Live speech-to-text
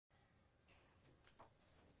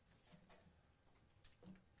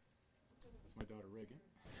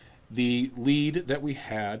The lead that we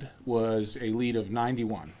had was a lead of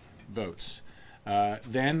 91 votes.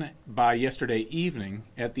 Then, by yesterday evening,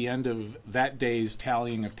 at the end of that day's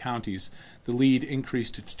tallying of counties, the lead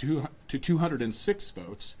increased to 206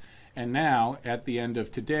 votes. And now, at the end of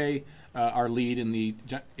today, our lead in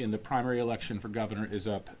the primary election for governor is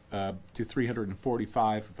up to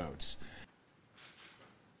 345 votes.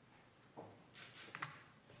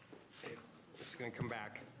 This is going to come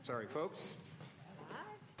back. Sorry, folks.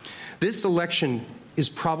 This election is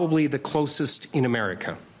probably the closest in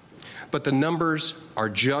America, but the numbers are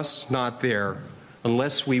just not there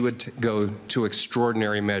unless we would go to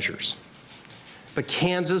extraordinary measures. But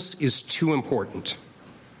Kansas is too important.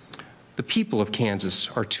 The people of Kansas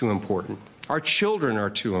are too important. Our children are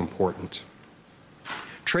too important.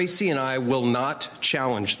 Tracy and I will not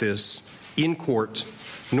challenge this in court,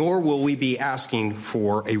 nor will we be asking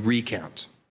for a recount.